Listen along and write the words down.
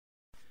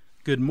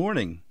Good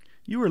morning.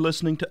 You are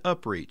listening to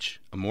UpReach,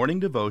 a morning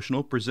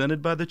devotional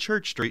presented by the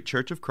Church Street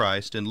Church of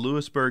Christ in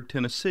Lewisburg,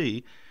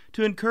 Tennessee,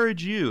 to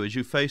encourage you as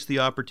you face the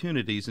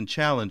opportunities and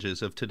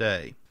challenges of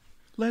today.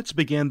 Let's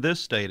begin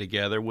this day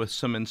together with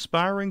some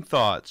inspiring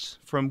thoughts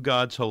from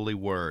God's holy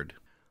word.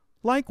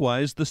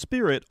 Likewise, the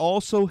Spirit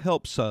also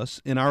helps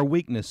us in our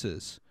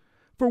weaknesses.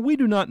 For we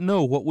do not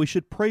know what we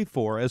should pray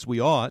for as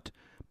we ought,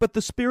 but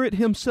the Spirit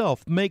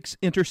Himself makes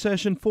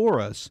intercession for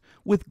us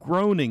with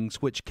groanings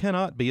which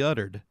cannot be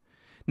uttered.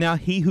 Now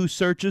He who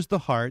searches the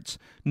hearts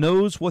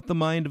knows what the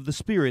mind of the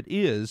Spirit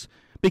is,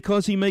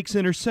 because He makes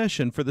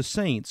intercession for the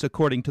saints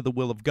according to the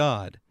will of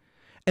God.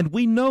 And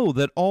we know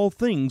that all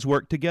things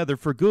work together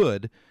for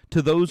good,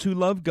 to those who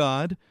love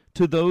God,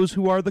 to those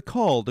who are the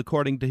called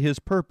according to His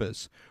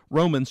purpose.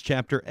 Romans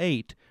chapter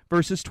 8,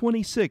 verses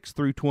 26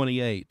 through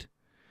 28.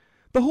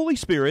 The Holy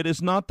Spirit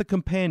is not the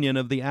companion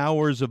of the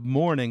hours of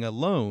mourning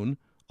alone,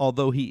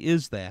 although He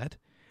is that.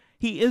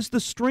 He is the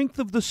strength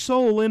of the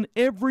soul in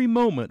every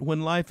moment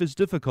when life is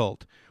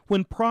difficult,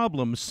 when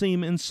problems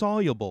seem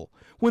insoluble,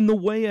 when the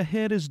way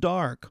ahead is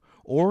dark,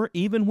 or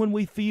even when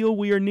we feel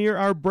we are near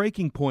our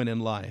breaking point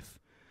in life.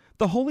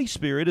 The Holy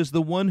Spirit is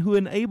the one who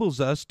enables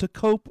us to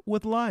cope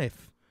with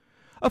life.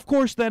 Of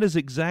course, that is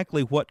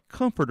exactly what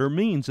comforter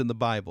means in the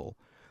Bible.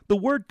 The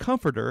word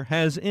comforter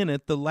has in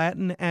it the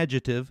Latin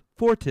adjective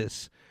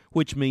fortis,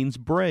 which means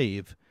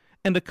brave,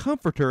 and a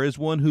comforter is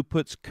one who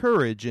puts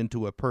courage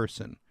into a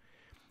person.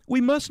 We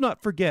must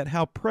not forget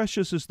how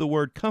precious is the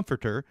word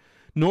comforter,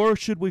 nor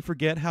should we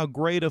forget how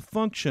great a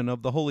function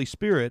of the Holy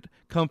Spirit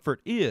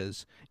comfort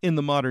is in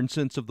the modern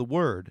sense of the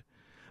word.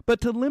 But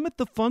to limit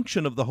the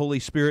function of the Holy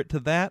Spirit to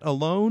that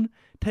alone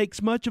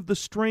takes much of the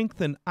strength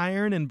and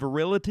iron and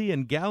virility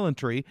and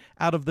gallantry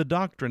out of the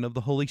doctrine of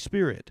the Holy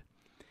Spirit.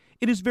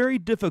 It is very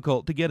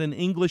difficult to get an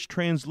English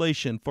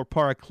translation for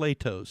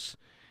parakletos.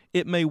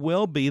 It may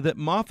well be that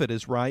Moffat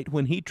is right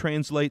when he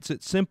translates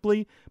it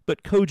simply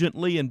but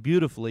cogently and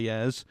beautifully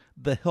as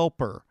the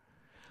helper.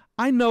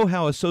 I know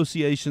how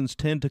associations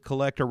tend to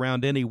collect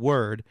around any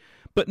word,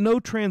 but no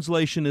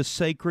translation is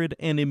sacred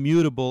and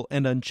immutable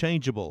and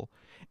unchangeable,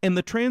 and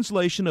the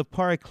translation of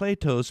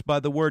parakletos by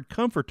the word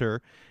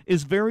comforter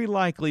is very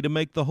likely to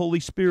make the Holy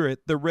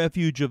Spirit the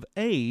refuge of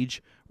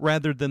age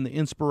rather than the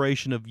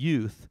inspiration of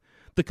youth,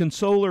 the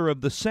consoler of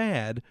the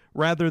sad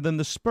rather than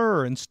the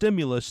spur and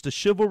stimulus to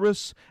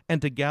chivalrous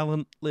and to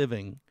gallant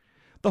living.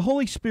 The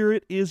Holy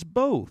Spirit is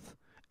both,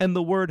 and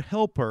the word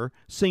helper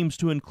seems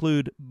to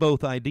include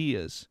both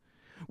ideas.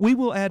 We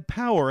will add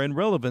power and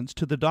relevance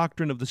to the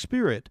doctrine of the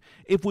Spirit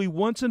if we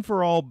once and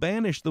for all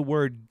banish the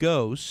word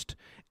ghost,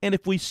 and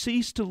if we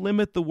cease to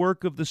limit the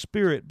work of the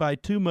Spirit by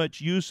too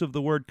much use of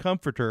the word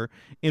comforter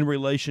in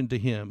relation to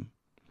Him.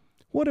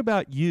 What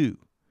about you?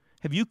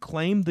 Have you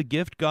claimed the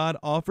gift God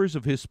offers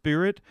of His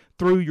Spirit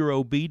through your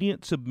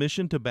obedient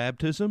submission to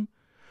baptism?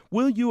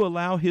 Will you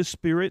allow His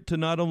Spirit to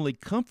not only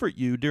comfort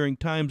you during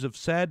times of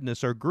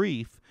sadness or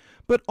grief,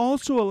 but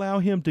also allow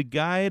Him to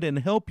guide and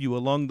help you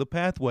along the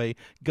pathway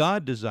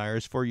God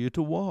desires for you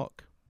to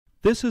walk?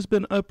 This has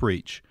been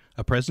UpReach,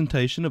 a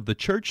presentation of the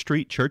Church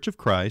Street Church of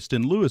Christ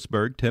in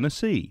Lewisburg,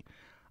 Tennessee.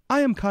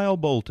 I am Kyle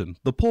Bolton,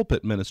 the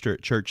pulpit minister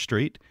at Church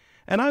Street,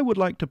 and I would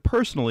like to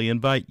personally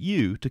invite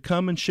you to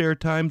come and share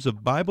times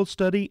of Bible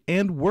study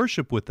and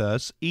worship with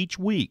us each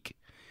week.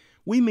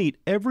 We meet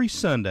every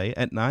Sunday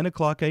at 9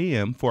 o'clock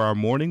a.m. for our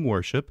morning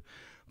worship,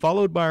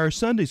 followed by our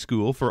Sunday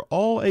school for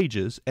all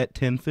ages at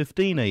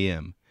 10:15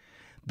 a.m.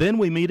 Then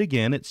we meet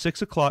again at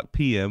 6 o'clock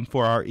p.m.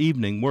 for our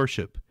evening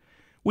worship.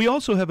 We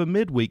also have a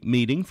midweek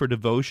meeting for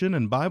devotion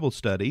and Bible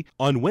study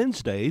on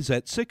Wednesdays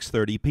at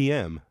 6:30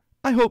 p.m.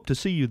 I hope to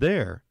see you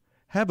there.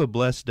 Have a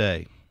blessed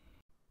day.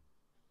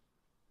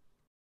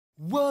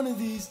 One of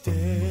these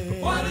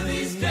days, I'm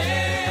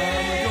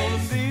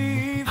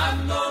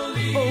gonna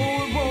leave,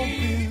 oh, it won't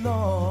be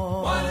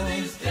long, one of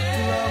these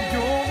days,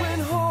 till I'm going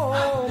home,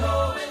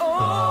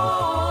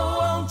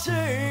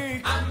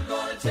 I'm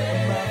gonna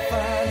take my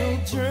final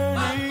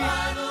journey,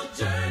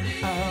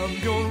 I'm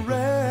gonna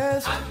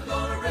rest, in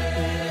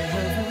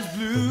heaven's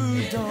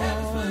blue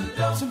dawn.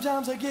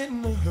 Sometimes I get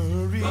in a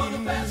hurry,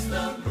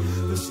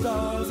 the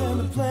stars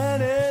and the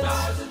planets,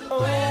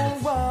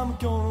 I'm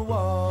gonna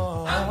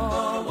walk,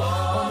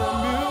 on the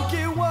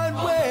Milky White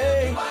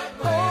Way,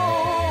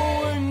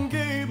 and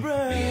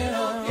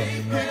Gabriel,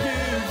 he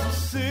gives the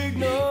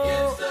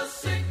signal,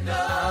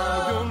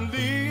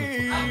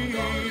 I'm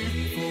gonna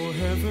leave for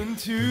heaven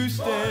to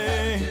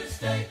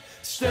stay,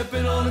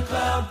 stepping on a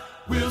cloud,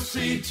 we'll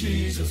see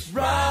Jesus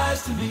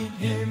rise to meet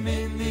Him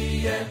in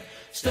the air,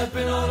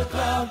 stepping on a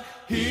cloud,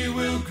 He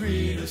will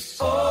greet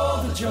us,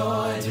 all the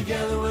joy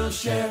together we'll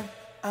share.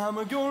 I'm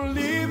gonna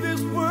leave this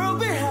world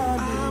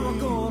behind me. I'm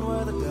going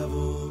where the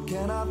devil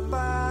cannot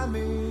find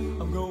me.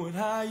 I'm going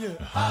higher,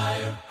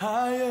 higher,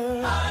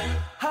 higher,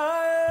 higher,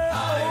 higher,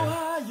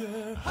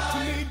 higher, to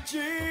meet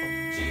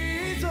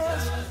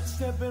Jesus.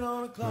 Stepping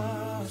on a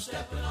cloud,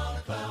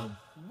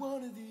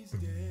 One of these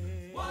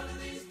days,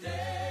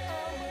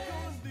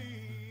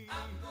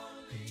 I'm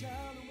gonna leave.